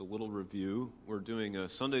little review. We're doing a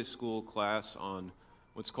Sunday school class on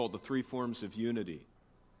what's called the three forms of unity.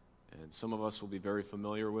 And some of us will be very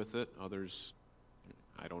familiar with it. Others,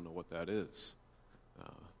 I don't know what that is.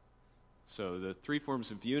 So the three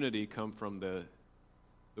forms of unity come from the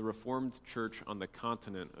Reformed Church on the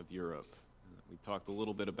continent of Europe. We talked a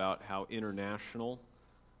little bit about how international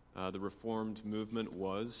the Reformed movement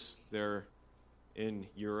was there in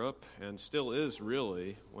Europe, and still is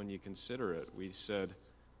really when you consider it. We said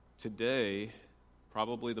today,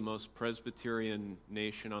 probably the most Presbyterian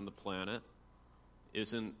nation on the planet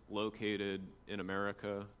isn't located in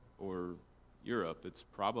America or Europe. It's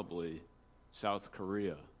probably South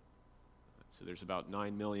Korea. So there's about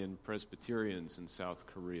 9 million Presbyterians in South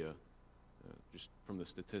Korea, just from the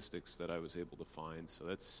statistics that I was able to find. So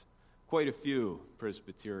that's quite a few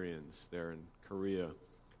Presbyterians there in Korea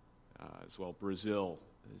as well. Brazil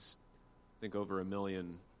is, I think, over 1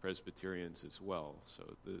 million Presbyterians as well. So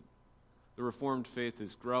the Reformed faith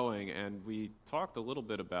is growing, and we talked a little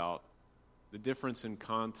bit about the difference in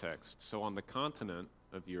context. So on the continent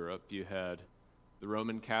of Europe, you had the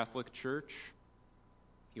Roman Catholic Church,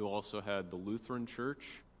 you also had the Lutheran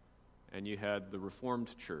Church, and you had the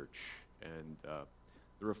Reformed Church. And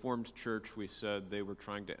the Reformed Church, we said they were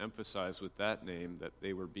trying to emphasize with that name that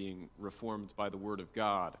they were being reformed by the Word of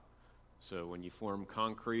God. So when you form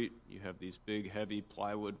concrete, you have these big, heavy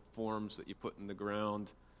plywood forms that you put in the ground,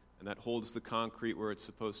 and that holds the concrete where it's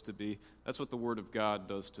supposed to be. That's what the Word of God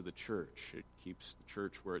does to the church. It keeps the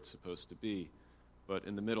church where it's supposed to be. But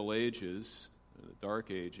in the Middle Ages, in the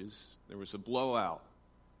Dark Ages, there was a blowout,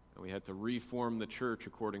 and we had to reform the church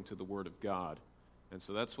according to the Word of God. And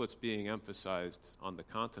so that's what's being emphasized on the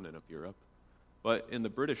continent of Europe. But in the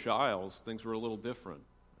British Isles, things were a little different.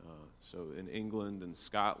 So in England and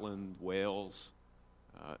Scotland, Wales,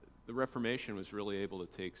 the Reformation was really able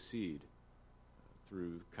to take seed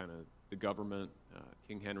through kind of the government,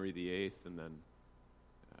 King Henry VIII, and then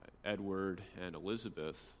Edward and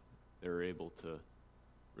Elizabeth. They were able to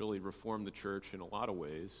really reform the church in a lot of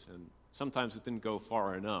ways, and sometimes it didn't go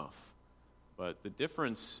far enough. But the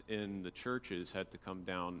difference in the churches had to come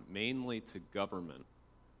down mainly to government.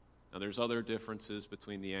 Now, there's other differences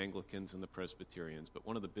between the Anglicans and the Presbyterians, but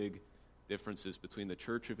one of the big differences between the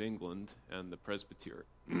Church of England and the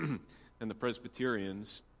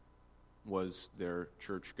Presbyterians was their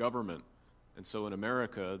church government. And so in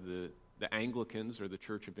America, the Anglicans, or the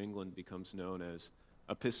Church of England, becomes known as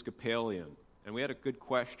Episcopalian. And we had a good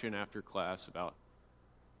question after class about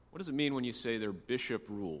what does it mean when you say they're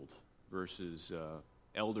bishop-ruled versus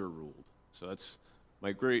elder-ruled? So that's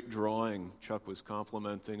my great drawing Chuck was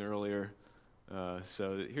complimenting earlier.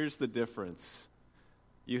 So here's the difference.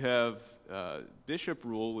 You have bishop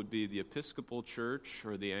rule would be the Episcopal Church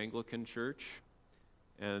or the Anglican Church,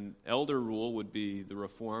 and elder rule would be the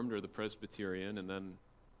Reformed or the Presbyterian, and then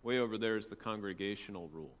way over there is the congregational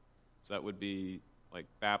rule. So that would be like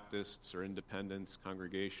Baptists or Independents,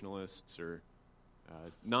 Congregationalists, or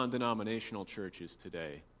non-denominational churches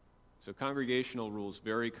today. So congregational rule is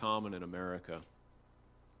very common in America.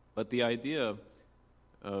 But the idea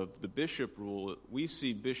of the bishop rule, we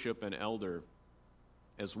see bishop and elder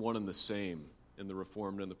as one and the same in the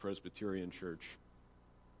Reformed and the Presbyterian Church.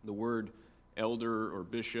 The word elder or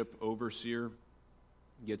bishop, overseer,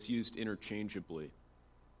 gets used interchangeably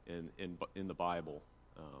in the Bible.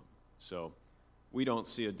 So we don't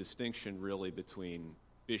see a distinction really between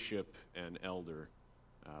bishop and elder.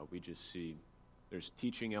 We just see there's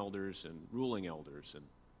teaching elders and ruling elders, and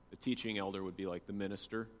the teaching elder would be like the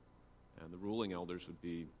minister, and the ruling elders would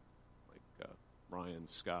be like Ryan,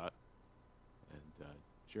 Scott, and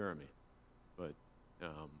Jeremy. But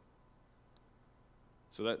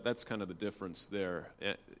so that's kind of the difference there.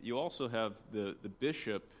 You also have the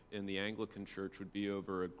bishop in the Anglican Church would be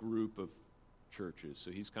over a group of churches.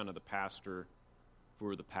 So he's kind of the pastor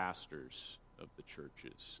for the pastors of the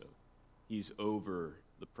churches. So he's over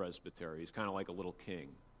the presbytery. He's kind of like a little king.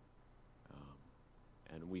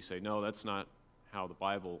 And we say, no, that's not how the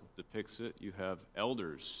Bible depicts it. You have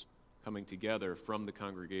elders coming together from the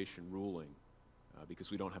congregation ruling,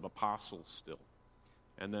 because we don't have apostles still.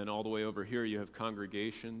 And then all the way over here, you have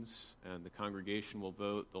congregations, and the congregation will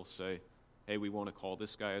vote. They'll say, hey, we want to call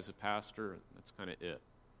this guy as a pastor, and that's kind of it.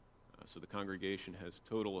 So the congregation has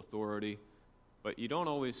total authority, but you don't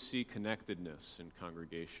always see connectedness in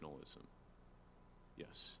congregationalism.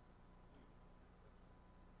 Yes?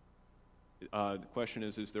 The question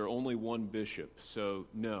is there only one bishop? So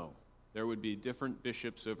no. There would be different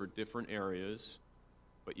bishops over different areas,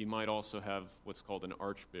 but you might also have what's called an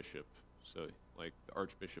archbishop. So like the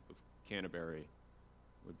Archbishop of Canterbury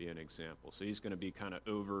would be an example. So he's going to be kind of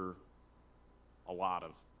over a lot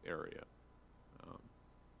of area.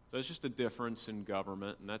 So it's just a difference in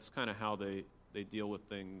government, and that's kind of how they deal with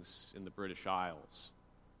things in the British Isles.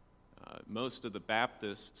 Most of the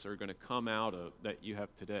Baptists are going to come out of, that you have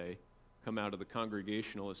today, come out of the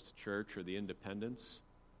Congregationalist Church or the Independents.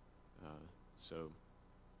 So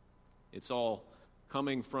it's all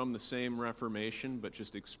coming from the same Reformation, but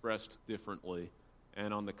just expressed differently.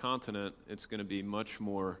 And on the continent, it's going to be much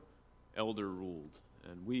more elder-ruled.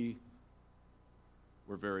 And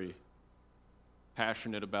we're very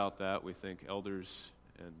passionate about that. We think elders,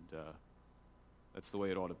 and that's the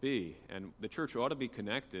way it ought to be. And the church ought to be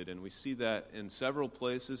connected, and we see that in several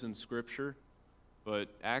places in Scripture. But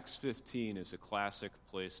Acts 15 is a classic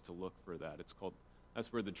place to look for that.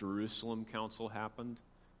 That's where the Jerusalem Council happened.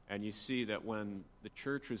 And you see that when the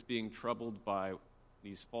church was being troubled by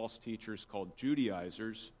these false teachers called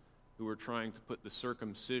Judaizers, who were trying to put the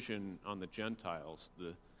circumcision on the Gentiles,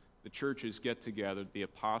 the churches get together, the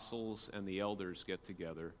apostles and the elders get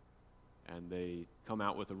together, and they come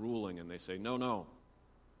out with a ruling, and they say, no,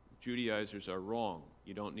 Judaizers are wrong.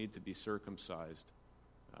 You don't need to be circumcised.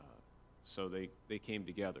 So they came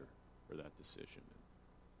together for that decision.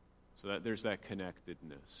 So that there's that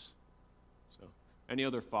connectedness. So any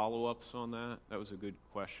other follow-ups on that? That was a good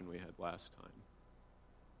question we had last time.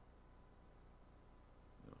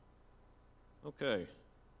 No. Okay.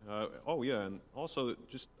 And also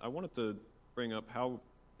I wanted to bring up how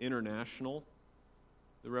international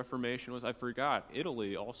the Reformation was. I forgot,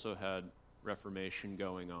 Italy also had Reformation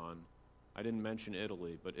going on. I didn't mention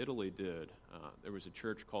Italy, but Italy did. There was a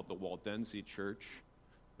church called the Waldense Church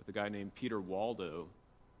with a guy named Peter Waldo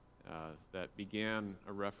that began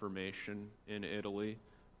a Reformation in Italy,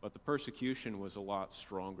 but the persecution was a lot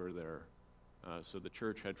stronger there. So the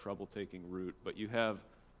church had trouble taking root. But you have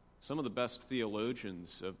some of the best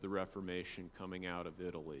theologians of the Reformation coming out of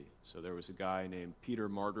Italy. So there was a guy named Peter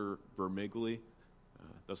Martyr Vermigli.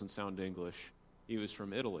 Doesn't sound English. He was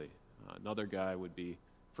from Italy. Another guy would be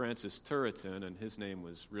Francis Turretin, and his name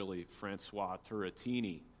was really Francois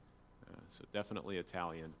Turretini, so definitely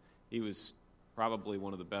Italian. He was probably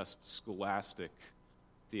one of the best scholastic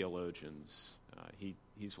theologians.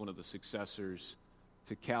 He's one of the successors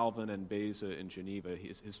to Calvin and Beza in Geneva.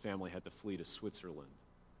 His family had to flee to Switzerland.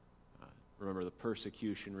 Remember, the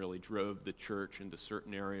persecution really drove the church into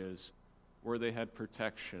certain areas where they had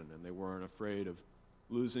protection and they weren't afraid of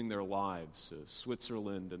losing their lives. So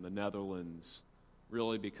Switzerland and the Netherlands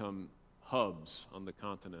really become hubs on the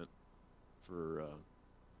continent for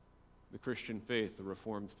the Christian faith, the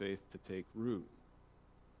Reformed faith, to take root.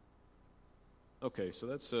 Okay, so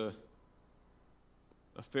that's a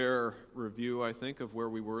fair review, I think, of where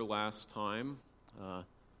we were last time.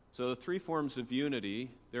 So the three forms of unity,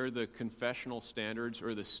 they're the confessional standards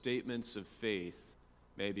or the statements of faith,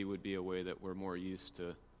 maybe would be a way that we're more used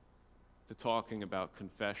to talking about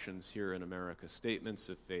confessions here in America, statements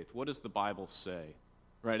of faith. What does the Bible say?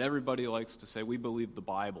 Right, everybody likes to say, we believe the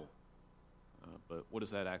Bible. But what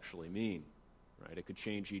does that actually mean? Right, it could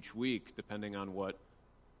change each week depending on what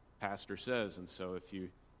pastor says. And so if you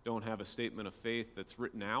don't have a statement of faith that's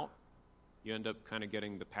written out, you end up kind of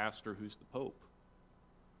getting the pastor who's the Pope.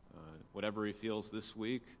 Whatever he feels this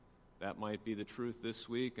week, that might be the truth this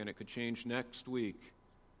week, and it could change next week.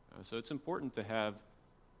 So it's important to have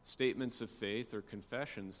statements of faith or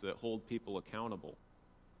confessions that hold people accountable,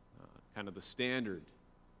 kind of the standard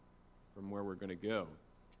from where we're going to go.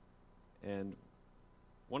 And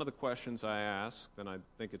one of the questions I asked, and I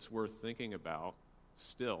think it's worth thinking about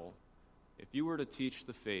still, if you were to teach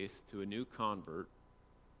the faith to a new convert,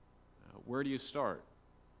 where do you start?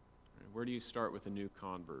 Where do you start with a new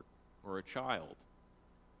convert or a child?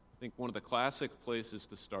 I think one of the classic places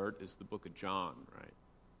to start is the book of John, right?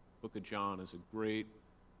 The book of John is a great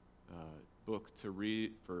book to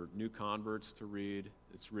read, for new converts to read.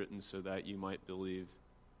 It's written so that you might believe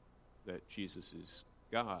that Jesus is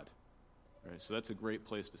God. Right? So that's a great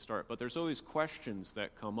place to start. But there's always questions that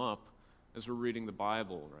come up as we're reading the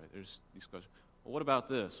Bible, right? There's these questions. Well, what about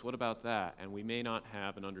this? What about that? And we may not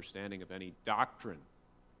have an understanding of any doctrine,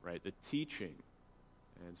 right? The teaching.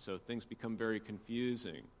 And so things become very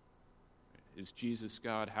confusing. Is Jesus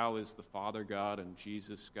God? How is the Father God and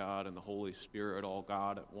Jesus God and the Holy Spirit all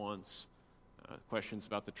God at once? Questions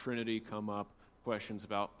about the Trinity come up. Questions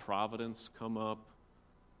about providence come up.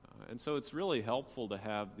 And so it's really helpful to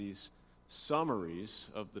have these summaries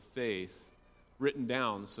of the faith written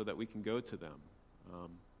down so that we can go to them.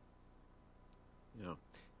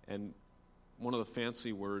 And one of the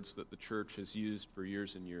fancy words that the church has used for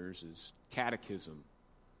years and years is catechism.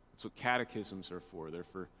 That's what catechisms are for. They're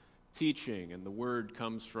for teaching, and the word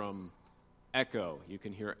comes from echo. You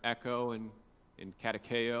can hear echo in in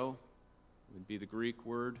katekeo would be the Greek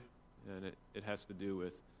word, and it has to do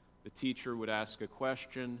with the teacher would ask a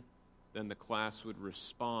question, then the class would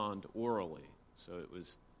respond orally. So it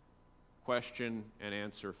was question and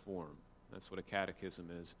answer form. That's what a catechism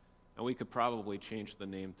is. And we could probably change the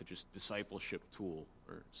name to just discipleship tool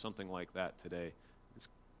or something like that today.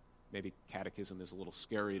 Maybe catechism is a little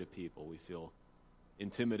scary to people. We feel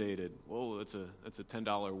intimidated. Whoa, that's a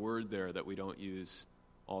 $10 word there that we don't use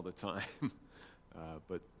all the time.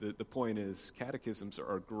 But the point is, catechisms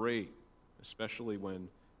are great, especially when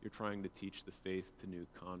you're trying to teach the faith to new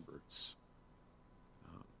converts.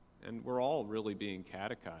 And we're all really being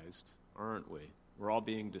catechized, aren't we? We're all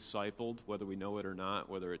being discipled, whether we know it or not,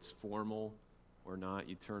 whether it's formal or not.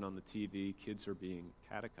 You turn on the TV, kids are being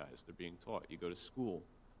catechized. They're being taught. You go to school,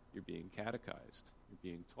 you're being catechized. You're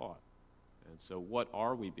being taught. And so what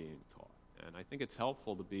are we being taught? And I think it's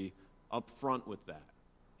helpful to be upfront with that.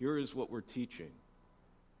 Here is what we're teaching.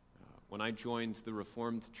 When I joined the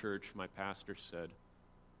Reformed Church, my pastor said,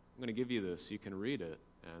 I'm going to give you this. You can read it,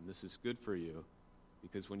 and this is good for you,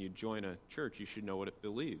 because when you join a church, you should know what it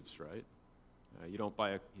believes, right? He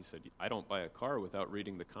said, I don't buy a car without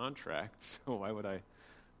reading the contract, so why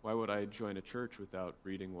would I join a church without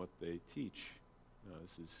reading what they teach?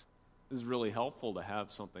 This is really helpful to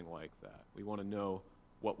have something like that. We want to know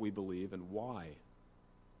what we believe and why.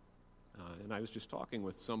 And I was just talking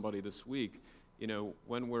with somebody this week.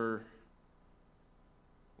 When we're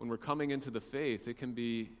coming into the faith, it can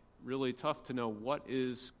be really tough to know what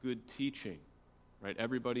is good teaching, right?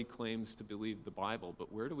 Everybody claims to believe the Bible,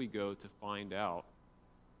 but where do we go to find out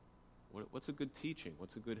what's a good teaching?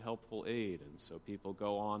 What's a good helpful aid? And so people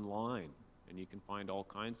go online, and you can find all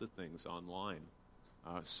kinds of things online.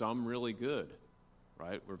 Some really good,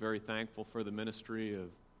 right? We're very thankful for the ministry of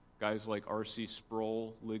guys like R.C.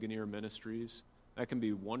 Sproul, Ligonier Ministries. That can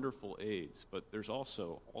be wonderful aids, but there's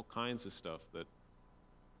also all kinds of stuff that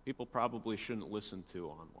people probably shouldn't listen to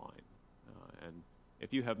online. And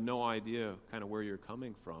if you have no idea kind of where you're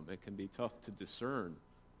coming from, it can be tough to discern.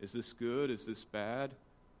 Is this good? Is this bad?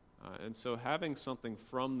 And so having something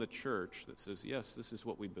from the church that says, yes, this is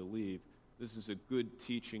what we believe, this is a good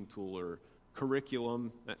teaching tool or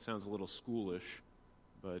curriculum, that sounds a little schoolish,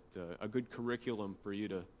 but a good curriculum for you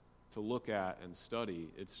to look at and study,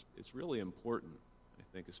 it's really important, I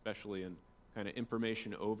think, especially in kind of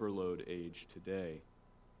information overload age today.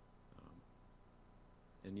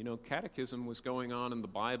 And catechism was going on in the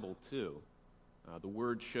Bible too. The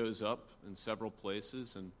word shows up in several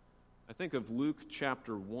places, and I think of Luke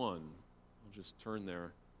chapter 1. I'll just turn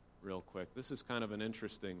there real quick. This is kind of an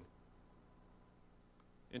interesting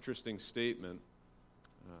statement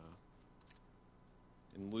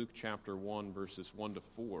in Luke chapter 1, verses 1 to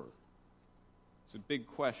 4. It's a big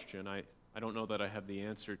question. I don't know that I have the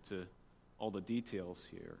answer to all the details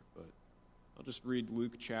here, but I'll just read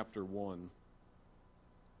Luke chapter 1.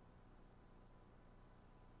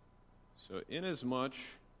 So, inasmuch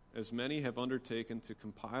as many have undertaken to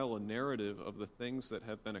compile a narrative of the things that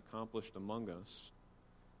have been accomplished among us,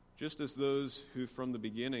 just as those who from the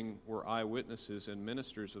beginning were eyewitnesses and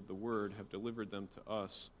ministers of the word have delivered them to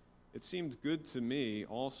us, it seemed good to me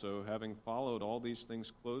also, having followed all these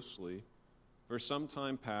things closely, for some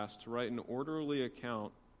time past, to write an orderly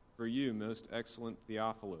account for you, most excellent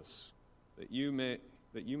Theophilus, that you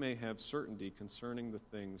may have certainty concerning the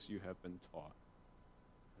things you have been taught.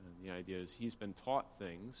 And the idea is he's been taught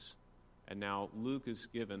things, and now Luke is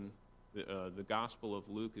given, the Gospel of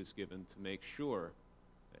Luke is given to make sure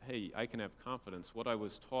that, hey, I can have confidence. What I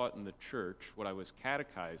was taught in the church, what I was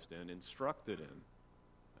catechized in, instructed in,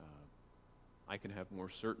 I can have more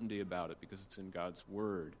certainty about it because it's in God's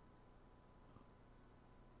Word.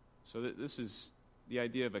 So this is the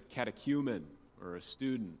idea of a catechumen, or a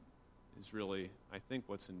student, is really, I think,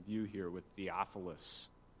 what's in view here with Theophilus,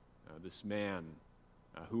 this man.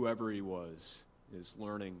 Whoever he was, is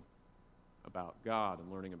learning about God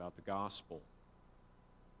and learning about the gospel.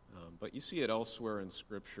 But you see it elsewhere in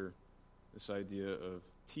Scripture, this idea of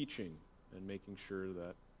teaching and making sure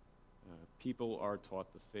that people are taught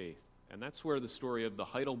the faith. And that's where the story of the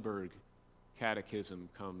Heidelberg Catechism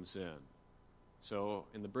comes in. So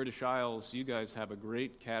in the British Isles, you guys have a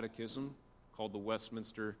great catechism called the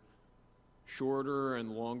Westminster Shorter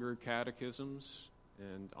and Longer Catechisms.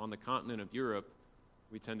 And on the continent of Europe,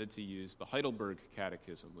 we tended to use the Heidelberg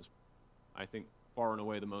Catechism, was, I think, far and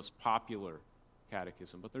away the most popular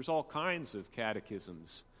catechism. But there's all kinds of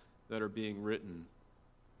catechisms that are being written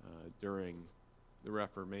during the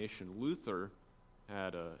Reformation. Luther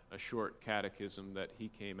had a short catechism that he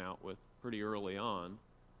came out with pretty early on.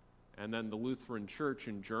 And then the Lutheran Church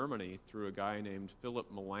in Germany, through a guy named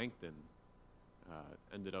Philip Melanchthon,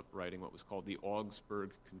 ended up writing what was called the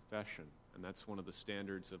Augsburg Confession, and that's one of the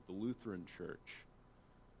standards of the Lutheran Church.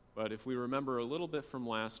 But if we remember a little bit from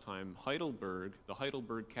last time, the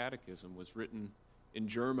Heidelberg Catechism was written in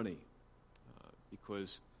Germany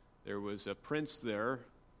because there was a prince there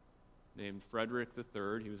named Frederick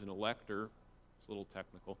III. He was an elector. It's a little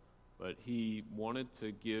technical, but he wanted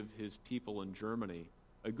to give his people in Germany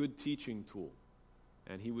a good teaching tool,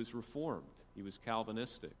 and he was Reformed. He was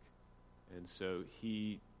Calvinistic, and so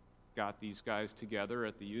he got these guys together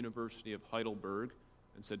at the University of Heidelberg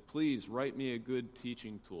and said, please write me a good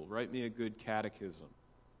teaching tool, write me a good catechism.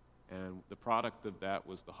 And the product of that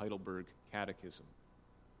was the Heidelberg Catechism.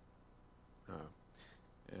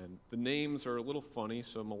 And the names are a little funny,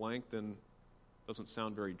 so Melanchthon doesn't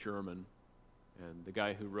sound very German. And the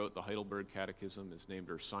guy who wrote the Heidelberg Catechism is named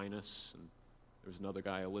Ursinus, and there's another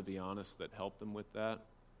guy, Olivianus, that helped him with that.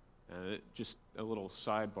 And just a little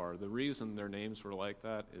sidebar, the reason their names were like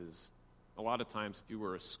that is a lot of times if you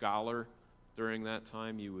were a scholar during that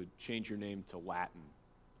time, you would change your name to Latin.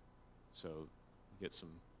 So you get some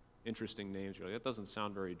interesting names. You're like, that doesn't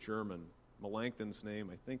sound very German. Melanchthon's name,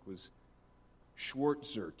 I think, was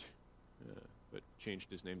Schwarzert, but changed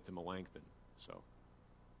his name to Melanchthon. So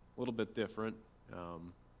a little bit different.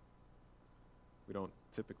 We don't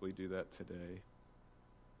typically do that today.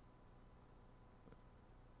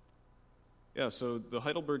 Yeah, so the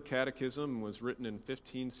Heidelberg Catechism was written in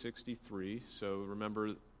 1563. So remember,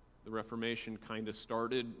 the Reformation kind of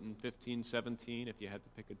started in 1517, if you had to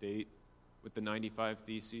pick a date, with the 95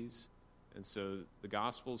 Theses. And so the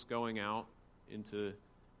gospel's going out into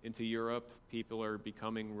Europe. People are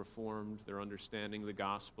becoming reformed. They're understanding the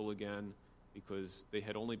gospel again because they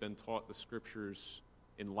had only been taught the scriptures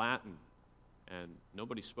in Latin, and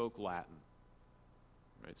nobody spoke Latin.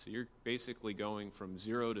 Right? So you're basically going from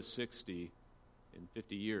 0 to 60 in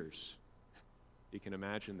 50 years. You can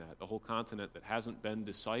imagine that. The whole continent that hasn't been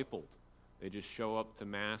discipled. They just show up to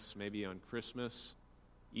Mass maybe on Christmas,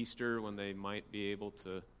 Easter, when they might be able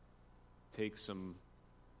to take some,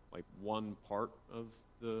 like one part of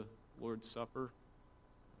the Lord's Supper.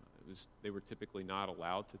 They were typically not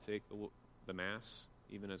allowed to take the Mass,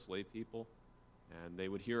 even as lay people. And they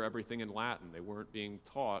would hear everything in Latin. They weren't being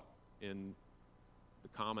taught in the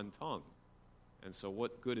common tongue. And so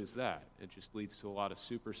what good is that? It just leads to a lot of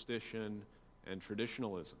superstition and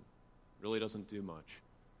traditionalism. It really doesn't do much.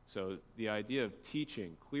 So the idea of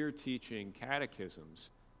teaching, clear teaching, catechisms,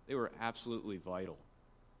 they were absolutely vital.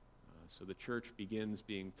 So the church begins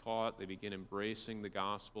being taught, they begin embracing the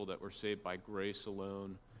gospel that we're saved by grace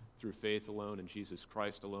alone, through faith alone, in Jesus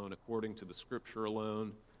Christ alone, according to the Scripture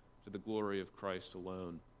alone, to the glory of Christ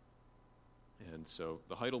alone. And so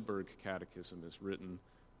the Heidelberg Catechism is written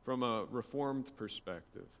from a Reformed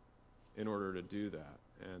perspective in order to do that.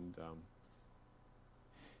 And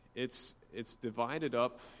it's divided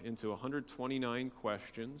up into 129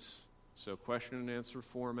 questions, so question and answer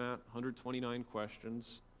format, 129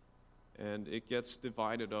 questions, and it gets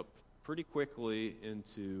divided up pretty quickly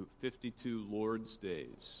into 52 Lord's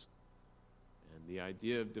Days. And the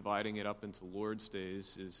idea of dividing it up into Lord's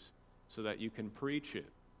Days is so that you can preach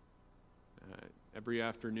it. Every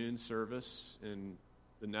afternoon service in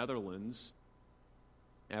the Netherlands,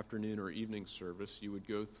 afternoon or evening service, you would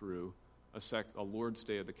go through a Lord's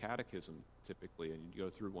Day of the Catechism, typically, and you'd go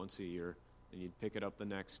through once a year, and you'd pick it up the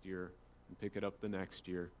next year, and pick it up the next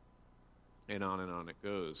year, and on it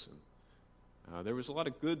goes. And there was a lot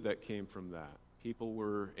of good that came from that. People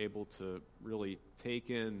were able to really take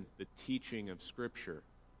in the teaching of Scripture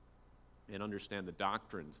and understand the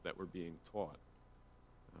doctrines that were being taught.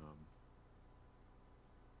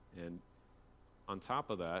 And on top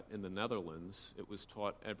of that, in the Netherlands, it was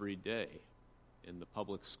taught every day in the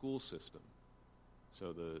public school system.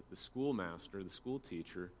 So the schoolmaster, the school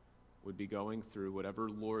teacher, would be going through whatever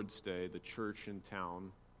Lord's Day the church in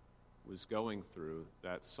town was going through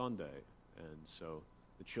that Sunday. And so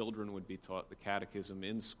the children would be taught the catechism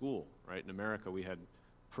in school, right? In America, we had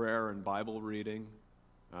prayer and Bible reading.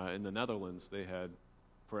 In the Netherlands, they had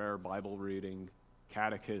prayer, Bible reading,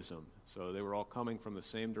 catechism. So they were all coming from the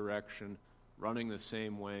same direction, running the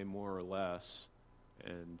same way, more or less.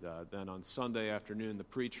 And then on Sunday afternoon, the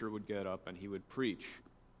preacher would get up and he would preach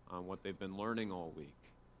on what they've been learning all week.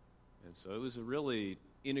 And so it was a really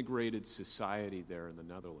integrated society there in the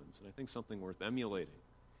Netherlands, and I think something worth emulating.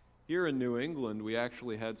 Here in New England, we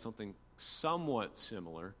actually had something somewhat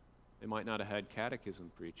similar. They might not have had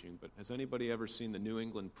catechism preaching, but has anybody ever seen the New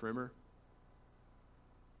England Primer?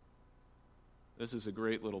 This is a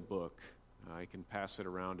great little book. I can pass it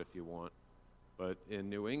around if you want. But in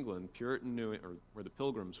New England, where the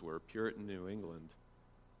Pilgrims were, Puritan New England,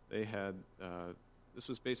 they had, this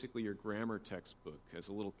was basically your grammar textbook as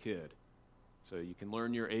a little kid. So you can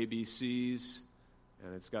learn your ABCs,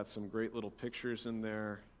 and it's got some great little pictures in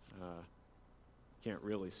there. Can't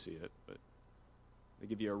really see it, but they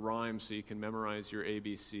give you a rhyme so you can memorize your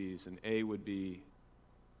ABCs, and A would be,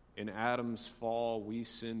 in Adam's fall we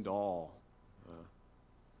sinned all.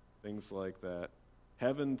 Things like that.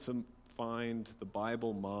 Heaven to find, the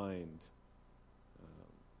Bible mind.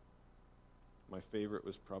 My favorite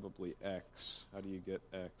was probably X. How do you get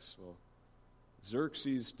X? Well,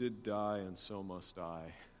 Xerxes did die, and so must I.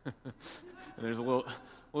 And there's a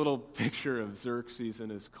little picture of Xerxes in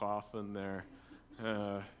his coffin there.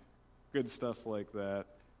 Good stuff like that.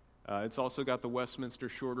 It's also got the Westminster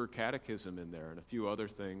Shorter Catechism in there and a few other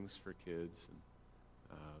things for kids.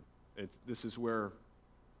 And, this is where,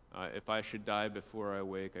 if I should die before I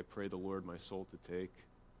wake, I pray the Lord my soul to take.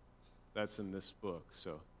 That's in this book,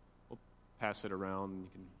 so we'll pass it around. You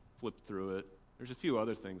can flip through it. There's a few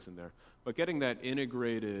other things in there. But getting that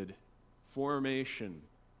integrated formation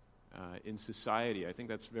in society, I think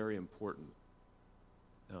that's very important.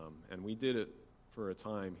 And we did it for a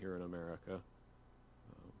time here in America.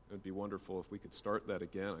 It would be wonderful if we could start that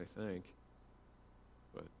again, I think.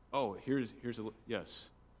 But, here's yes.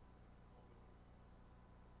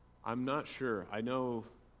 I'm not sure. I know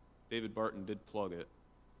David Barton did plug it.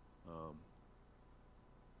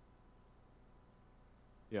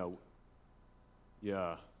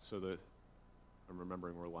 Yeah, so I'm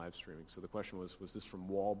remembering we're live streaming. So the question was this from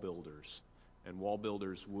Wall Builders? And Wall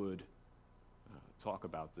Builders would talk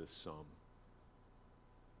about this some.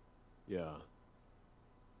 Yeah.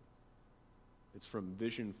 It's from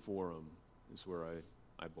Vision Forum is where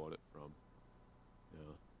I bought it from.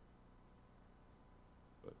 Yeah.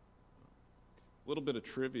 But a little bit of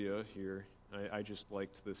trivia here. I just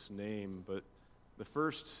liked this name, but the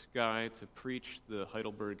first guy to preach the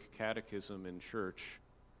Heidelberg Catechism in church,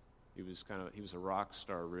 he was a rock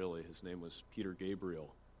star, really. His name was Peter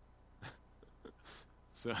Gabriel.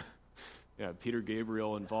 So, yeah, Peter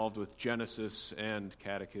Gabriel involved with Genesis and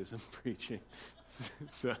Catechism preaching.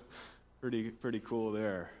 So, pretty cool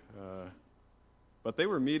there. But they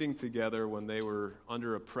were meeting together when they were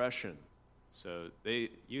under oppression. So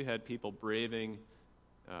you had people braving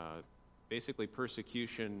basically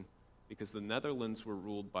persecution because the Netherlands were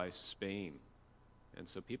ruled by Spain. And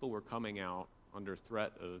so people were coming out under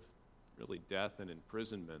threat of really death and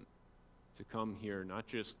imprisonment to come here, not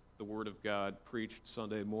just the Word of God preached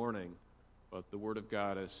Sunday morning, but the Word of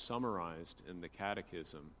God as summarized in the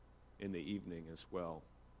Catechism in the evening as well.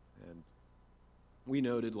 And we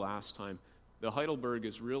noted last time, the Heidelberg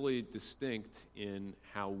is really distinct in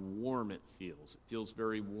how warm it feels. It feels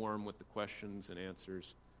very warm with the questions and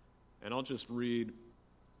answers. And I'll just read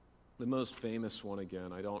the most famous one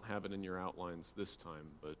again. I don't have it in your outlines this time,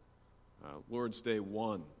 but Lord's Day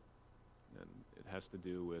 1. And it has to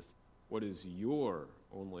do with what is your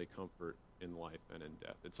only comfort in life and in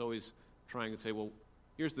death. It's always trying to say, well,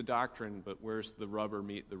 here's the doctrine, but where's the rubber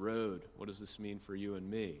meet the road? What does this mean for you and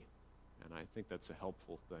me? And I think that's a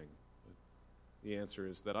helpful thing. But the answer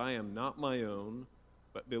is that I am not my own,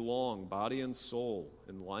 but belong, body and soul,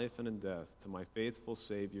 in life and in death, to my faithful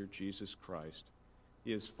Savior, Jesus Christ.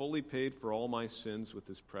 He has fully paid for all my sins with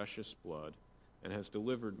his precious blood and has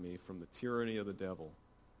delivered me from the tyranny of the devil.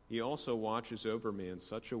 He also watches over me in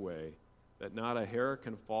such a way that not a hair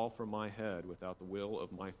can fall from my head without the will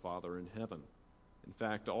of my Father in heaven. In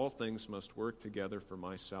fact, all things must work together for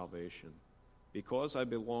my salvation. Because I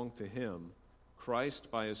belong to him, Christ,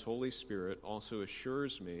 by his Holy Spirit, also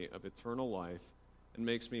assures me of eternal life and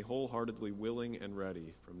makes me wholeheartedly willing and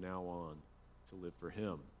ready from now on to live for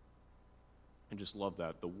him. I just love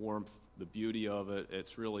that, the warmth, the beauty of it.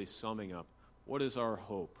 It's really summing up what is our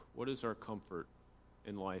hope, what is our comfort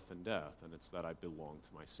in life and death, and it's that I belong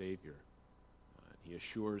to my Savior. He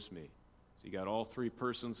assures me. So you got all three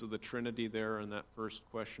persons of the Trinity there in that first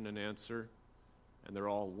question and answer, and they're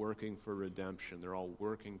all working for redemption. They're all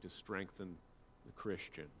working to strengthen the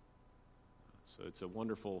Christian. So it's a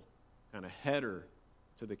wonderful kind of header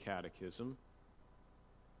to the Catechism.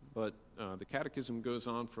 But the Catechism goes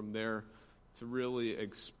on from there to really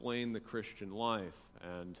explain the Christian life.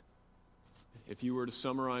 And if you were to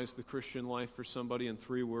summarize the Christian life for somebody in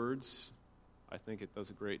 3 words, I think it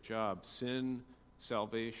does a great job. Sin,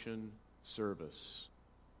 salvation, service.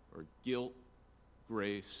 Or guilt,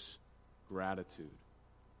 grace, gratitude.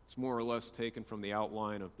 It's more or less taken from the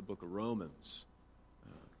outline of the book of Romans.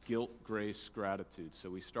 Guilt, grace, gratitude. So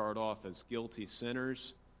we start off as guilty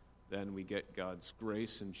sinners, then we get God's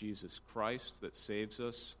grace in Jesus Christ that saves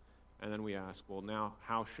us, and then we ask, well, now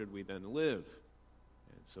how should we then live?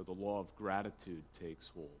 And so the law of gratitude takes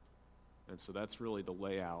hold. And so that's really the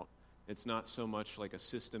layout. It's not so much like a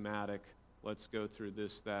systematic, let's go through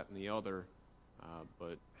this, that, and the other,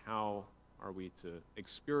 but how are we to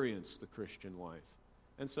experience the Christian life?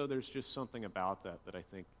 And so there's just something about that I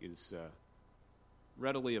think is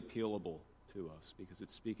readily appealable to us, because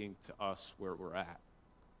it's speaking to us where we're at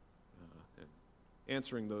and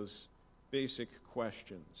answering those basic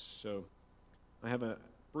questions. So I have a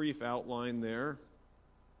brief outline there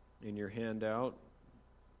in your handout.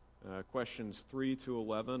 Questions 3 to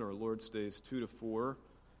 11, or Lord's Days 2 to 4,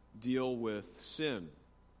 deal with sin,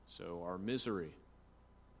 so our misery.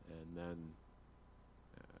 And then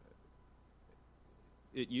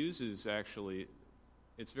it uses, actually,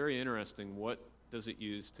 it's very interesting, what does it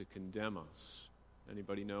use to condemn us?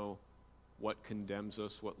 Anybody know what condemns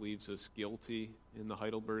us, what leaves us guilty in the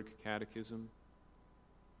Heidelberg Catechism?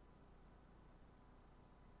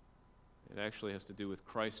 It actually has to do with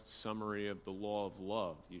Christ's summary of the law of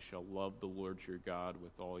love. You shall love the Lord your God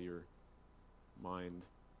with all your mind,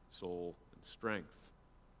 soul, and strength.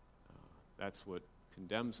 That's what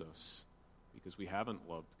condemns us, because we haven't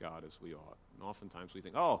loved God as we ought. And oftentimes we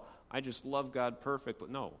think, oh, I just love God perfectly.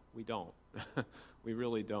 No, we don't. We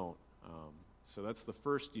really don't. So that's the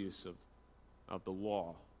first use of the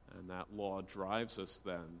law, and that law drives us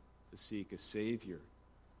then to seek a Savior.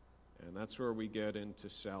 And that's where we get into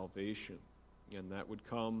salvation. And that would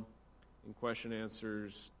come in question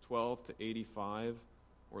answers 12 to 85,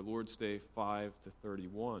 or Lord's Day 5 to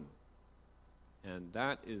 31. And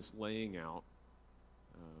that is laying out,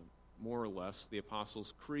 more or less, the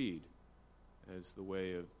Apostles' Creed as the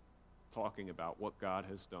way of talking about what God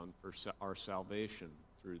has done for our salvation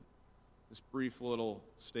through this brief little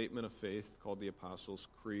statement of faith called the Apostles'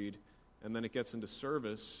 Creed. And then it gets into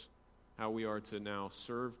service, how we are to now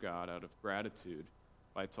serve God out of gratitude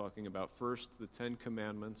by talking about first the Ten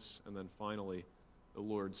Commandments, and then finally the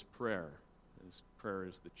Lord's Prayer. As prayer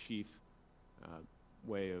is the chief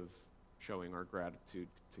way of showing our gratitude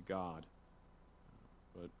to God.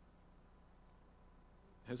 But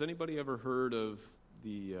has anybody ever heard of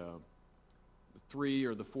the 3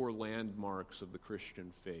 or the 4 landmarks of the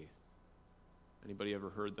Christian faith? Anybody ever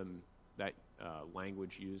heard that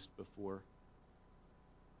language used before?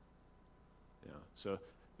 Yeah. So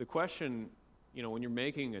the question, when you're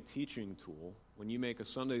making a teaching tool, when you make a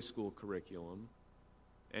Sunday school curriculum,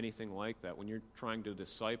 anything like that, when you're trying to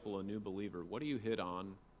disciple a new believer, what do you hit on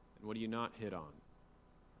and what do you not hit on?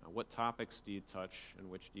 What topics do you touch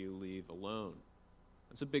and which do you leave alone?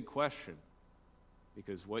 That's a big question,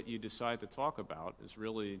 because what you decide to talk about is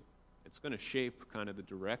really, it's going to shape kind of the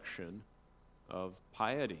direction of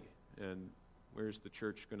piety, and where's the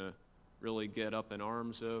church going to really get up in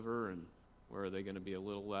arms over, and where are they going to be a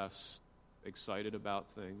little less excited about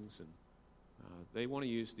things. And they want to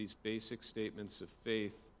use these basic statements of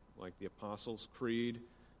faith, like the Apostles' Creed,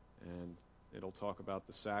 and it'll talk about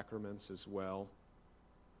the sacraments as well,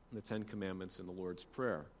 the Ten Commandments, and the Lord's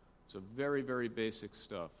Prayer. So very, very basic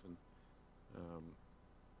stuff. And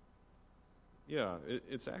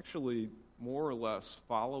it's actually more or less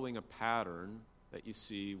following a pattern that you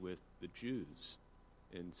see with the Jews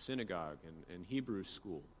in synagogue and Hebrew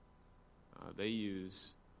school. They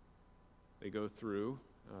go through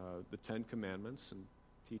the Ten Commandments and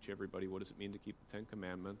teach everybody what does it mean to keep the Ten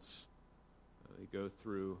Commandments. They go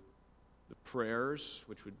through the prayers,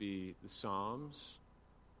 which would be the Psalms,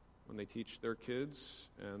 when they teach their kids,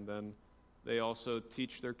 and then they also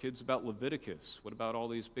teach their kids about Leviticus. What about all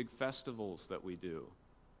these big festivals that we do?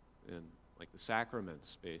 And like the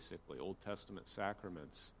sacraments, basically, Old Testament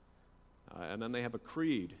sacraments. And then they have a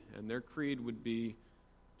creed, and their creed would be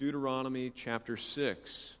Deuteronomy chapter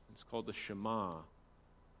 6. It's called the Shema.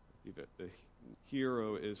 Hear,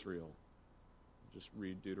 O Israel. Just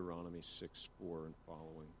read Deuteronomy 6:4 and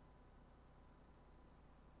following.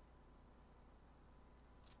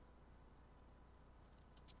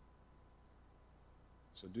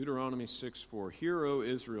 So Deuteronomy 6:4, Hear, O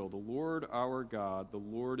Israel, the Lord our God, the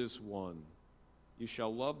Lord is one. You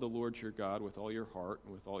shall love the Lord your God with all your heart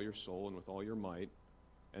and with all your soul and with all your might.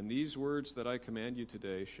 And these words that I command you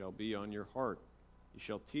today shall be on your heart. You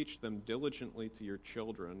shall teach them diligently to your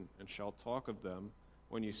children, and shall talk of them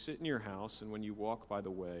when you sit in your house and when you walk by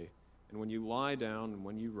the way, and when you lie down and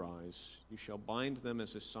when you rise. You shall bind them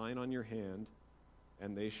as a sign on your hand,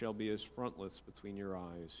 and they shall be as frontlets between your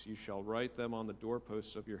eyes. You shall write them on the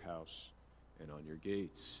doorposts of your house and on your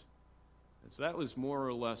gates. And so that was more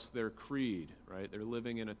or less their creed, right? They're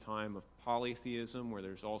living in a time of polytheism where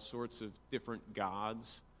there's all sorts of different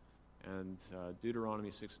gods. And Deuteronomy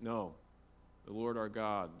 6, no, the Lord our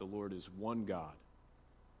God, the Lord is one God.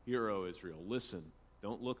 Hear, O Israel, listen.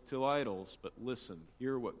 Don't look to idols, but listen,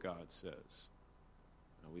 hear what God says.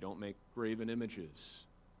 We don't make graven images.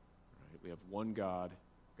 Right? We have one God.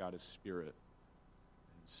 God is spirit.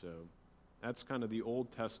 And so that's kind of the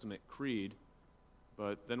Old Testament creed.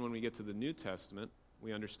 But then when we get to the New Testament,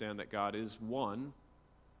 we understand that God is one,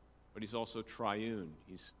 but he's also triune.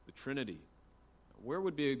 He's the Trinity. Where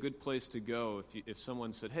would be a good place to go if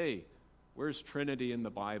someone said, hey, where's Trinity in the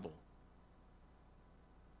Bible?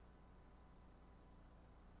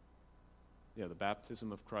 Yeah, the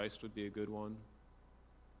baptism of Christ would be a good one.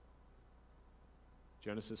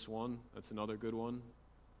 Genesis 1, that's another good one.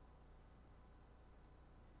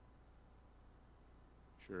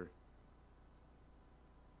 Sure.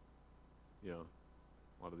 Yeah,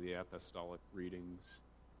 a lot of the apostolic readings.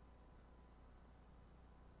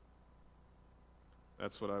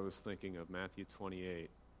 That's what I was thinking of, Matthew 28.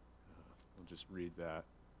 I'll just read that.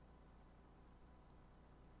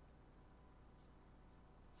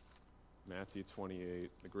 Matthew 28,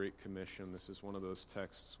 the Great Commission. This is one of those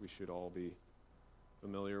texts we should all be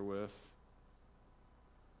familiar with.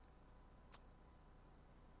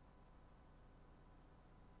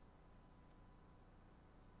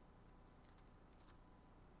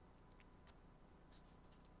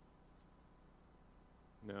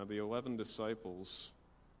 Now the 11 disciples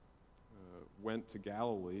went to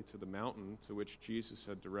Galilee, to the mountain to which Jesus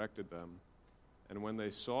had directed them. And when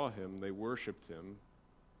they saw him, they worshipped him.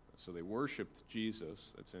 So they worshipped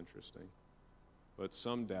Jesus. That's interesting. But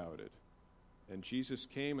some doubted. And Jesus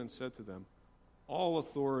came and said to them, all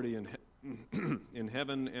authority in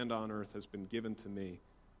heaven and on earth has been given to me.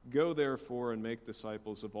 Go therefore and make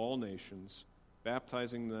disciples of all nations,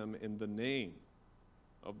 baptizing them in the name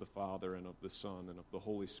of the Father and of the Son and of the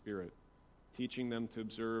Holy Spirit, teaching them to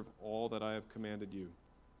observe all that I have commanded you.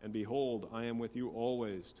 And behold, I am with you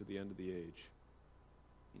always to the end of the age.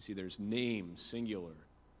 You see, there's name, singular,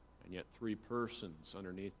 and yet three persons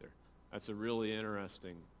underneath there. That's a really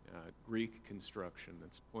interesting Greek construction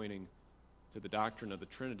that's pointing to the doctrine of the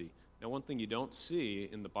Trinity. Now, one thing you don't see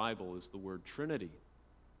in the Bible is the word Trinity.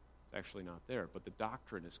 It's actually not there, but the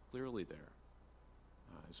doctrine is clearly there,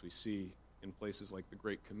 as we see in places like the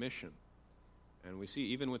Great Commission. And we see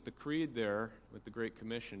even with the creed there, with the Great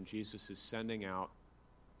Commission, Jesus is sending out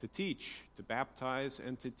to teach, to baptize,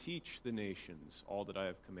 and to teach the nations all that I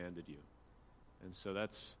have commanded you. And so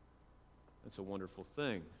that's a wonderful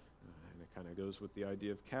thing. And it kind of goes with the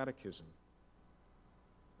idea of catechism.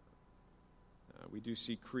 We do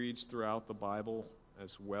see creeds throughout the Bible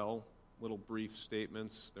as well, little brief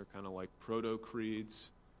statements. They're kind of like proto-creeds,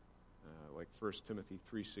 like 1 Timothy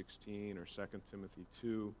 3:16 or 2 Timothy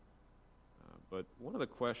 2. But one of the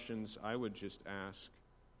questions I would just ask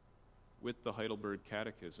with the Heidelberg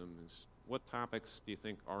Catechism is, what topics do you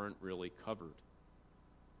think aren't really covered?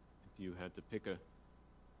 If you had to pick a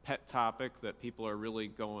pet topic that people are really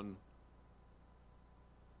going,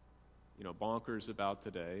 bonkers about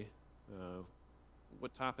today,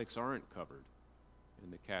 what topics aren't covered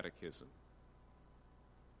in the Catechism?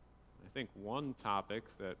 I think one topic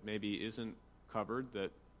that maybe isn't covered,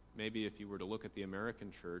 that maybe if you were to look at the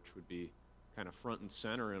American church would be kind of front and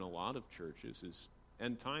center in a lot of churches, is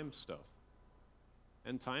end time stuff.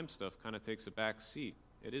 End time stuff kind of takes a back seat.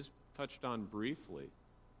 It is touched on briefly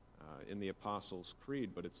in the Apostles'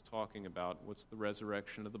 Creed, but it's talking about what's the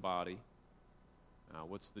resurrection of the body,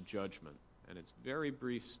 what's the judgment, and it's very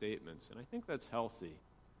brief statements, and I think that's healthy.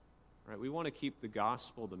 Right? We want to keep the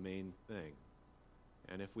gospel the main thing.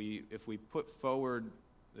 And if we put forward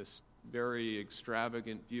this very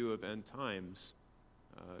extravagant view of end times,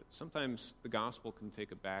 sometimes the gospel can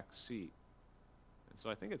take a back seat. And so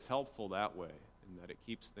I think it's helpful that way, in that it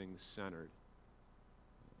keeps things centered.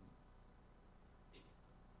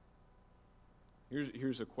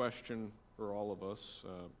 Here's a question for all of us.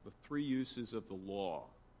 The three uses of the law.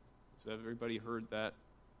 Has everybody heard that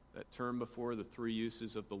term before, the three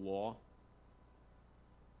uses of the law?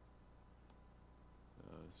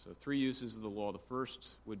 So three uses of the law. The first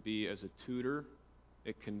would be as a tutor.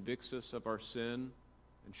 It convicts us of our sin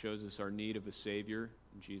and shows us our need of a Savior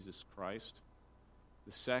in Jesus Christ.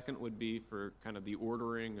 The second would be for kind of the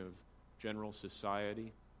ordering of general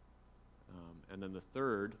society. And then the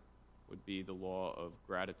third would be the law of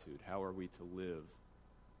gratitude. How are we to live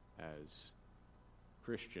as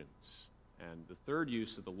Christians? And the third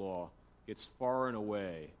use of the law gets far and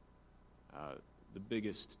away the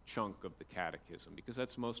biggest chunk of the catechism, because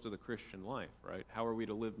that's most of the Christian life, right? How are we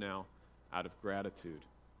to live now out of gratitude?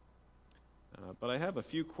 But I have a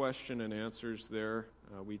few question and answers there.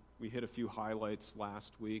 We hit a few highlights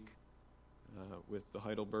last week with the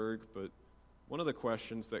Heidelberg, but one of the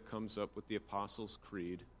questions that comes up with the Apostles'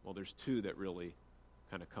 Creed, well, there's two that really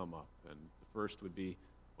kind of come up. And the first would be,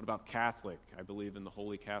 what about Catholic? I believe in the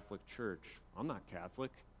Holy Catholic Church. I'm not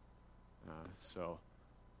Catholic. So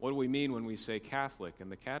what do we mean when we say Catholic?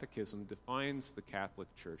 And the Catechism defines the Catholic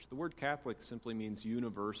Church. The word Catholic simply means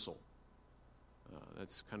universal.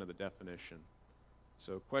 That's kind of the definition.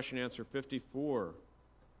 So question answer 54,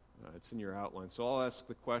 it's in your outline. So I'll ask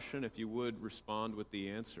the question. If you would, respond with the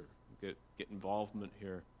answer. Get involvement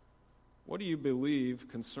here. What do you believe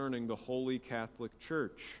concerning the Holy Catholic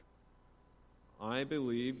Church? I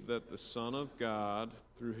believe that the Son of God,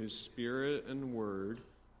 through his Spirit and Word,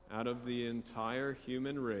 out of the entire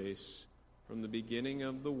human race, from the beginning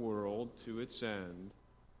of the world to its end,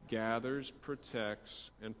 gathers, protects,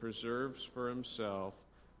 and preserves for himself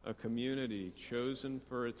a community chosen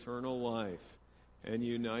for eternal life and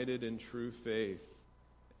united in true faith.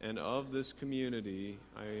 And of this community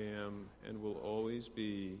I am and will always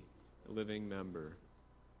be a living member.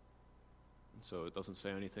 And so it doesn't say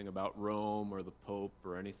anything about Rome or the Pope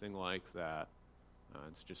or anything like that.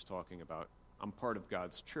 It's just talking about, I'm part of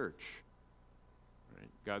God's church. Right?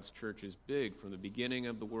 God's church is big from the beginning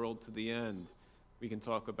of the world to the end. We can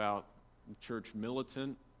talk about the church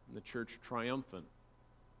militant and the church triumphant.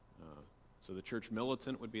 So the church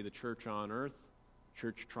militant would be the church on earth.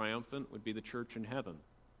 Church triumphant would be the church in heaven.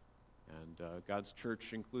 And God's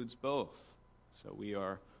church includes both. So we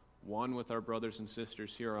are one with our brothers and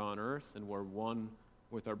sisters here on earth, and we're one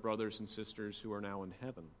with our brothers and sisters who are now in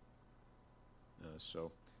heaven.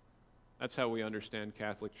 So that's how we understand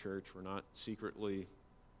Catholic Church. We're not secretly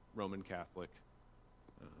Roman Catholic,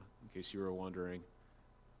 in case you were wondering.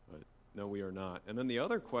 But no, we are not. And then the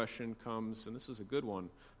other question comes, and this is a good one.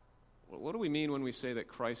 What do we mean when we say that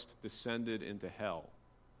Christ descended into hell?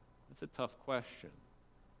 That's a tough question.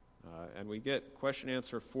 And we get question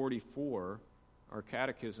answer 44. Our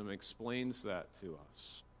catechism explains that to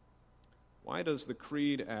us. Why does the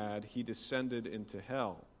creed add, he descended into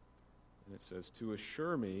hell? And it says, to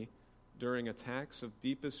assure me, during attacks of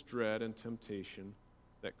deepest dread and temptation,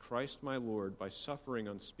 that Christ my Lord, by suffering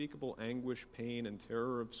unspeakable anguish, pain, and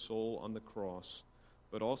terror of soul on the cross,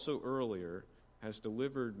 but also earlier, has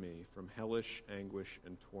delivered me from hellish anguish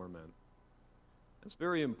and torment. That's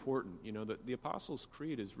very important. You know, that the Apostles'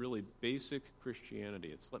 Creed is really basic Christianity.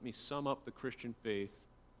 It's let me sum up the Christian faith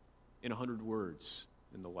in 100 words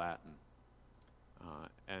in the Latin.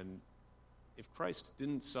 And if Christ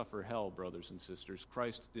didn't suffer hell, brothers and sisters,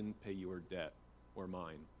 Christ didn't pay your debt or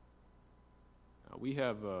mine. We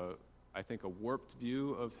have, I think, a warped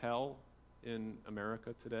view of hell in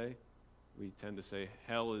America today. We tend to say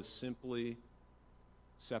hell is simply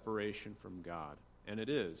separation from God. And it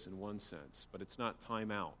is, in one sense, but it's not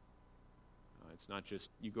time out. It's not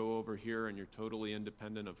just you go over here and you're totally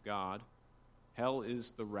independent of God. Hell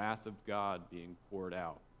is the wrath of God being poured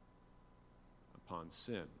out upon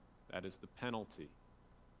sin. That is the penalty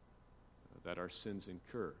that our sins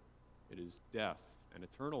incur. It is death, and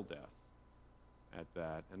eternal death at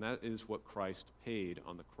that. And that is what Christ paid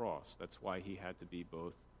on the cross. That's why he had to be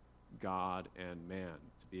both God and man,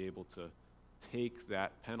 to be able to take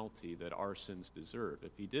that penalty that our sins deserve.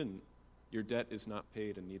 If he didn't, your debt is not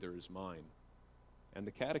paid and neither is mine. And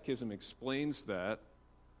the Catechism explains that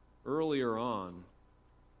earlier on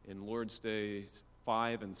in Lord's Day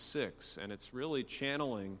 5 and 6, and it's really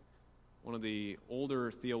channeling one of the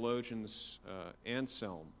older theologians,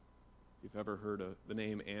 Anselm. If you've ever heard of the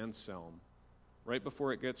name Anselm. Right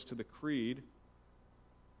before it gets to the Creed,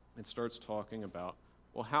 it starts talking about,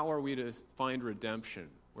 well, how are we to find redemption?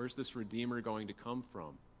 Where's this Redeemer going to come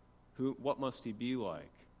from? What must he be like?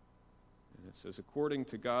 And it says, according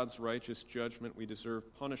to God's righteous judgment, we deserve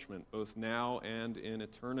punishment, both now and in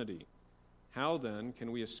eternity. How then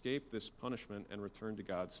can we escape this punishment and return to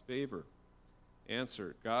God's favor?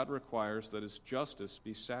 Answer, God requires that his justice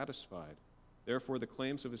be satisfied. Therefore, the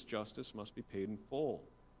claims of his justice must be paid in full,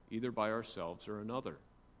 either by ourselves or another.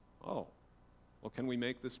 Oh, well, can we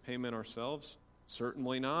make this payment ourselves?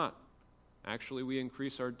 Certainly not. Actually, we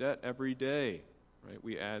increase our debt every day, right?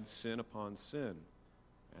 We add sin upon sin.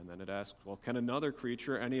 And then it asks, well, can another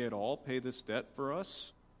creature, any at all, pay this debt for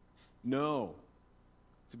us? No.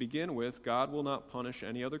 To begin with, God will not punish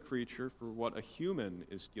any other creature for what a human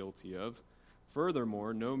is guilty of.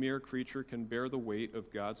 Furthermore, no mere creature can bear the weight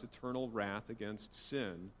of God's eternal wrath against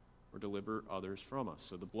sin or deliver others from us.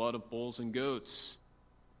 So the blood of bulls and goats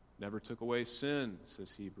never took away sin,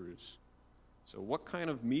 says Hebrews. So what kind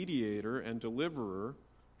of mediator and deliverer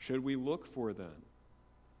should we look for then?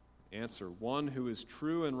 Answer, one who is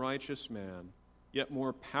true and righteous man, yet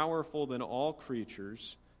more powerful than all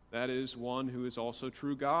creatures, that is, one who is also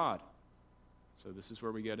true God. So this is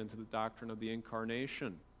where we get into the doctrine of the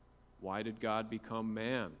incarnation. Why did God become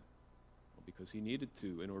man? Well, because he needed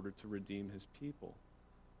to in order to redeem his people.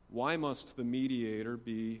 Why must the mediator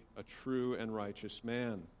be a true and righteous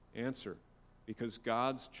man? Answer, because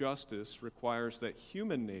God's justice requires that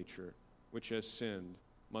human nature, which has sinned,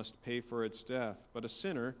 must pay for its death, but a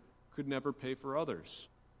sinner could never pay for others.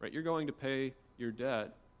 Right? You're going to pay your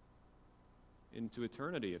debt into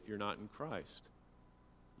eternity if you're not in Christ.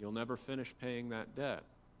 You'll never finish paying that debt.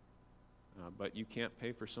 But you can't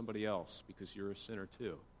pay for somebody else because you're a sinner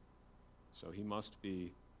too. So he must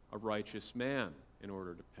be a righteous man in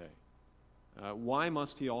order to pay. Why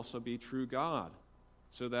must he also be true God?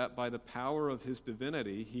 So that by the power of his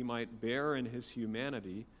divinity he might bear in his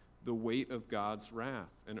humanity the weight of God's wrath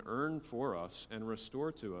and earn for us and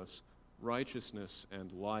restore to us righteousness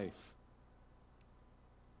and life.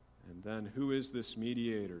 And then, who is this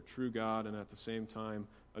mediator? True God and at the same time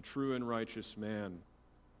a true and righteous man.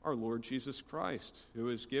 Our Lord Jesus Christ, who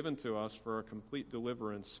is given to us for our complete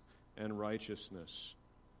deliverance and righteousness.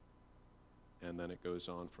 And then it goes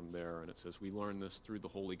on from there, and it says, we learn this through the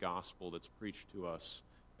Holy Gospel that's preached to us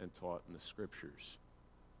and taught in the Scriptures.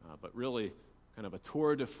 But really, kind of a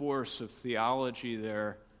tour de force of theology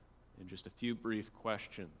there in just a few brief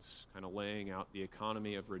questions, kind of laying out the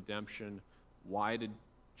economy of redemption. Why did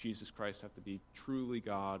Jesus Christ have to be truly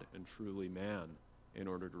God and truly man in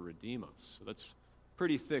order to redeem us? So that's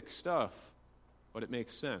pretty thick stuff, but it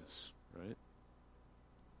makes sense, right?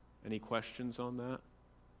 Any questions on that?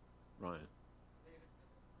 Ryan?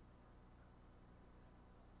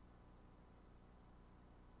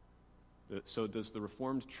 So does the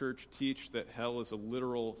Reformed Church teach that hell is a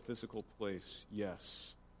literal physical place?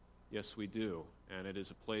 Yes. Yes, we do. And it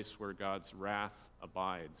is a place where God's wrath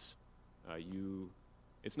abides.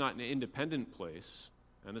 It's not an independent place,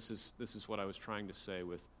 and this is what I was trying to say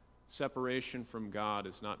with separation from God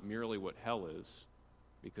is not merely what hell is,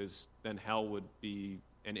 because then hell would be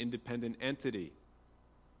an independent entity.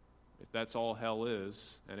 If that's all hell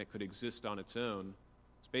is, and it could exist on its own,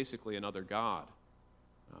 it's basically another God.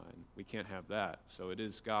 And we can't have that. So it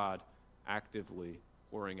is God actively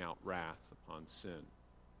pouring out wrath upon sin.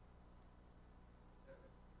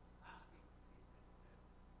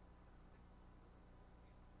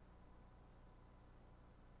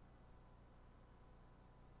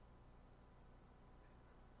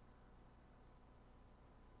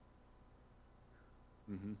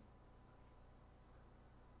 Mm-hmm.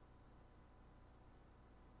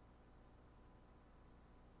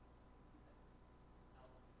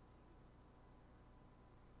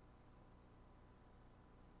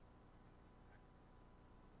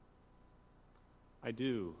 I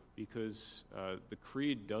do, because the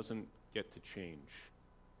creed doesn't get to change,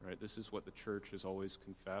 right? This is what the church has always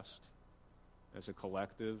confessed as a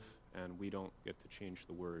collective, and we don't get to change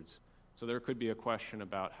the words. So there could be a question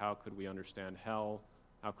about how could we understand hell?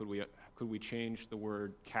 How could we change the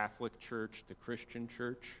word Catholic Church to Christian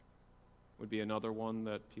Church? Would be another one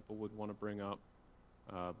that people would want to bring up.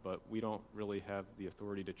 But we don't really have the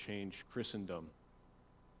authority to change Christendom,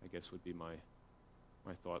 I guess would be my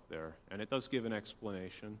thought there. And it does give an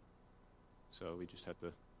explanation, so we just have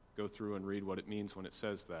to go through and read what it means when it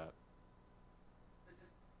says that.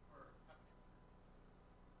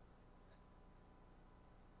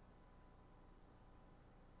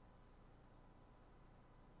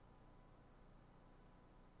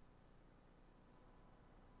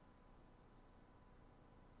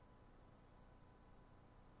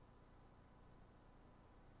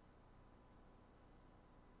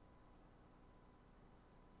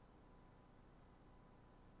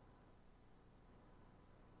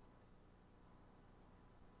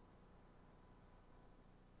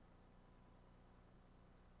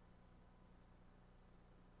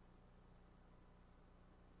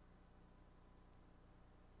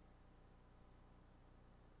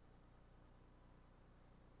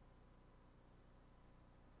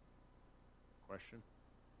 Question?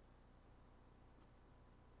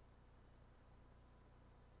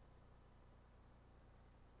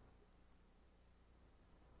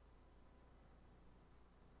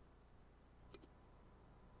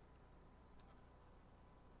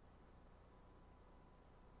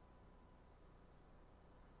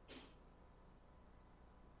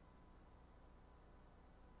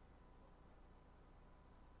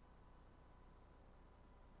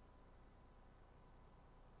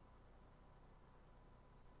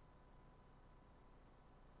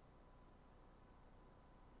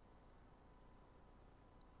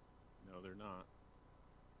 No, they're not.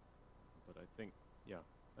 But I think, yeah,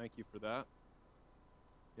 thank you for that.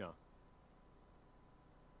 Yeah.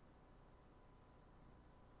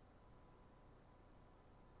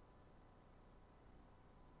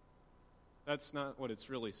 That's not what it's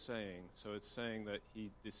really saying. So it's saying that he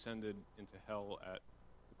descended into hell at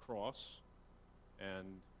the cross and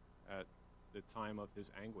at the time of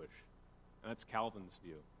his anguish. And that's Calvin's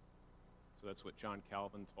view. So that's what John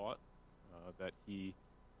Calvin taught, that he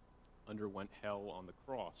underwent hell on the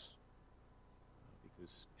cross,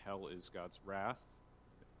 because hell is God's wrath.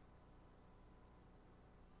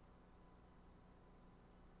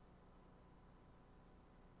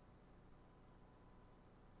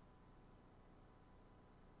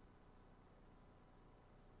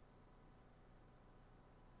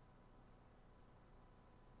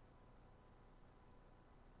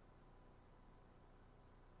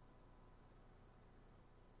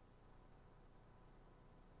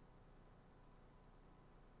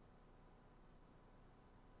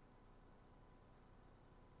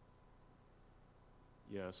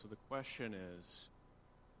 Yeah, so the question is,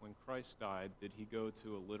 when Christ died, did he go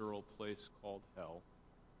to a literal place called hell?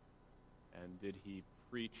 And did he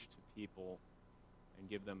preach to people and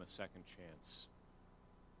give them a second chance?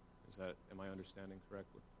 Am I understanding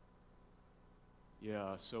correctly?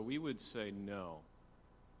 Yeah, so we would say no.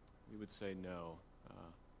 We would say no.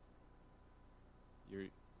 Go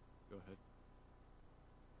ahead.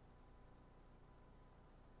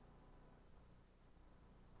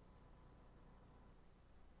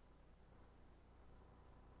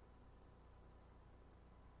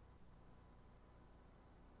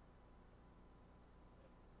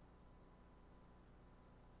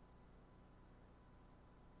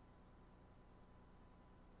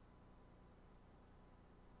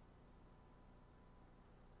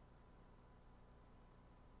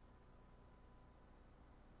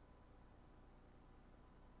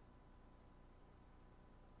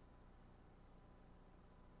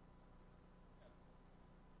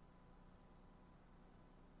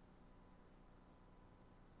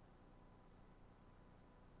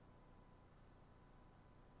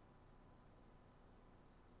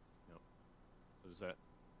 No. So does that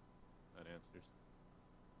answers?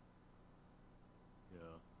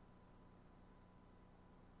 Yeah.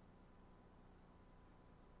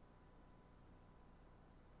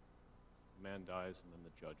 Man dies and then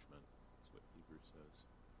the judgment. That's what Hebrews says.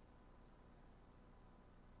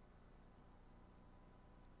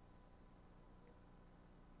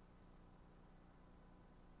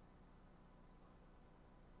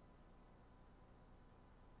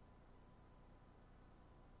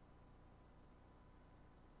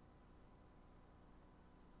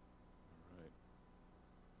 All right.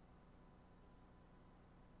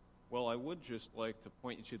 Well, I would just like to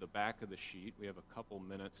point you to the back of the sheet. We have a couple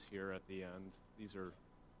minutes here at the end. These are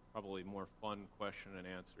probably more fun question and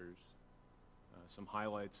answers. Some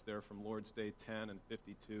highlights there from Lord's Day 10 and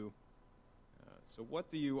 52. So what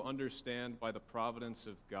do you understand by the providence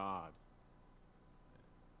of God?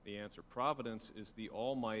 The answer, providence is the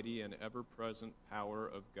almighty and ever-present power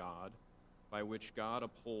of God, by which God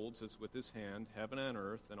upholds as with his hand heaven and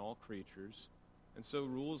earth and all creatures, and so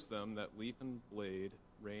rules them that leaf and blade,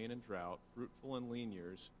 rain and drought, fruitful and lean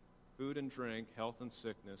years, food and drink, health and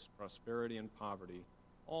sickness, prosperity and poverty,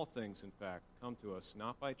 all things, in fact, come to us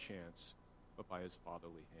not by chance, but by his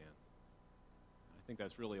fatherly hand. I think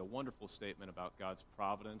that's really a wonderful statement about God's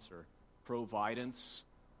providence, or providence,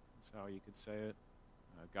 is how you could say it.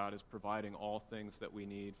 God is providing all things that we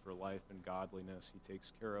need for life and godliness. He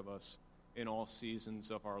takes care of us in all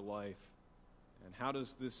seasons of our life. And how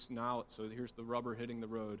does this knowledge, so here's the rubber hitting the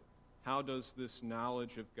road, how does this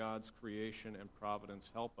knowledge of God's creation and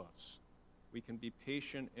providence help us? We can be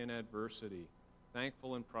patient in adversity,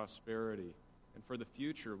 thankful in prosperity, and for the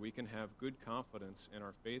future we can have good confidence in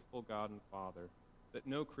our faithful God and Father that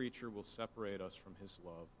no creature will separate us from his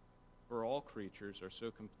love. For all creatures are so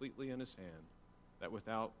completely in his hand that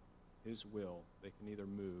without his will they can neither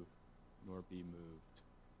move nor be moved.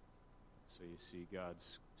 So you see,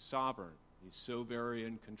 God's sovereign. He's so very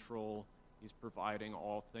in control. He's providing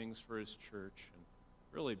all things for his church. And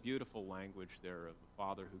really beautiful language there of a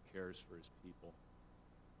father who cares for his people.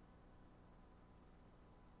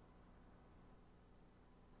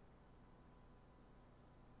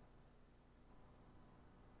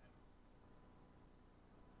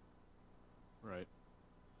 Right.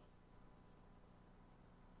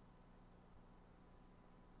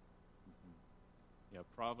 Yeah,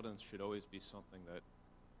 providence should always be something that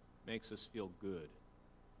makes us feel good.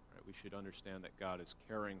 Right? We should understand that God is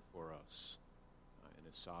caring for us in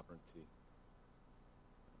his sovereignty.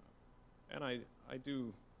 And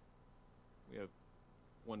we have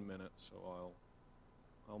 1 minute, so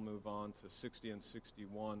I'll move on to 60 and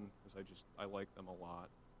 61 because I like them a lot.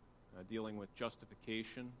 Dealing with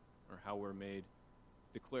justification, or how we're made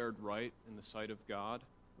declared right in the sight of God,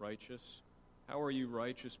 righteous. How are you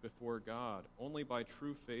righteous before God? Only by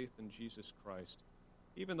true faith in Jesus Christ.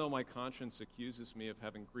 Even though my conscience accuses me of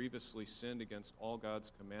having grievously sinned against all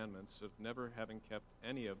God's commandments, of never having kept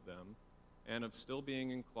any of them, and of still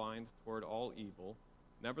being inclined toward all evil,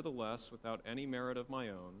 nevertheless, without any merit of my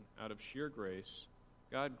own, out of sheer grace,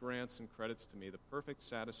 God grants and credits to me the perfect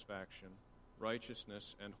satisfaction,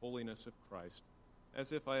 righteousness, and holiness of Christ,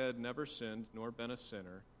 as if I had never sinned nor been a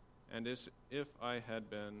sinner, and as if I had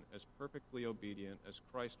been as perfectly obedient as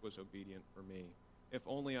Christ was obedient for me, if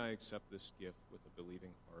only I accept this gift with a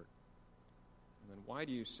believing heart. And then why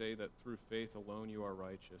do you say that through faith alone you are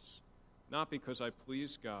righteous? Not because I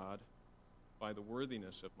please God by the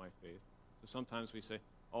worthiness of my faith. So sometimes we say,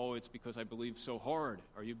 oh, it's because I believe so hard.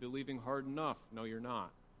 Are you believing hard enough? No, you're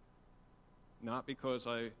not. Not because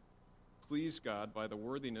I please God by the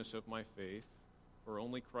worthiness of my faith, for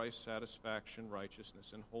only Christ's satisfaction,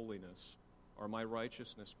 righteousness, and holiness are my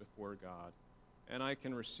righteousness before God, and I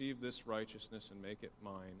can receive this righteousness and make it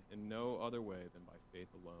mine in no other way than by faith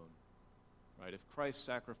alone. Right? If Christ's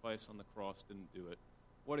sacrifice on the cross didn't do it,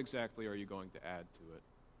 what exactly are you going to add to it?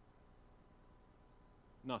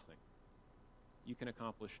 Nothing. You can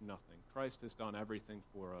accomplish nothing. Christ has done everything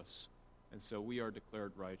for us, and so we are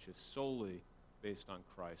declared righteous solely based on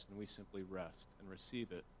Christ, and we simply rest and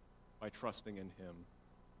receive it by trusting in him.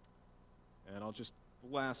 And the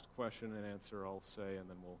last question and answer I'll say, and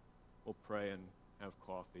then we'll pray and have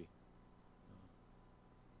coffee.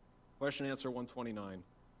 Question answer 129.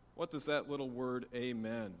 What does that little word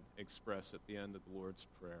amen express at the end of the Lord's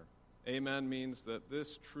Prayer? Amen means that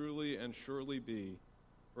this truly and surely be,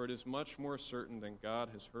 for it is much more certain than God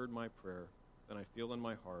has heard my prayer than I feel in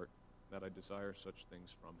my heart that I desire such things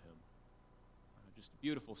from him. Just a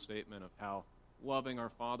beautiful statement of how loving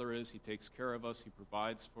our Father is. He takes care of us. He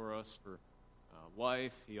provides for us for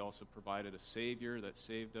life. He also provided a Savior that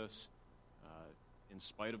saved us in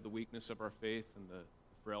spite of the weakness of our faith and the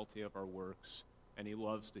frailty of our works. And he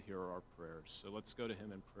loves to hear our prayers. So let's go to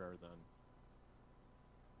him in prayer then.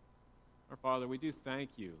 Our Father, we do thank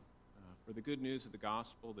you for the good news of the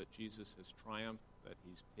gospel that Jesus has triumphed, that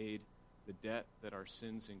he's paid the debt that our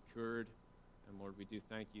sins incurred. And Lord, we do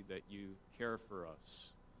thank you that you care for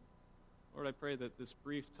us. Lord, I pray that this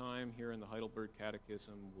brief time here in the Heidelberg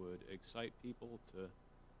Catechism would excite people to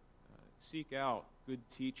seek out good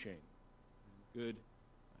teaching, good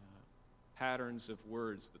patterns of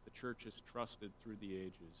words that the church has trusted through the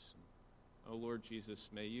ages. Oh, Lord Jesus,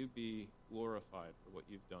 may you be glorified for what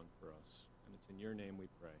you've done for us. And it's in your name we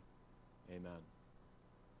pray. Amen.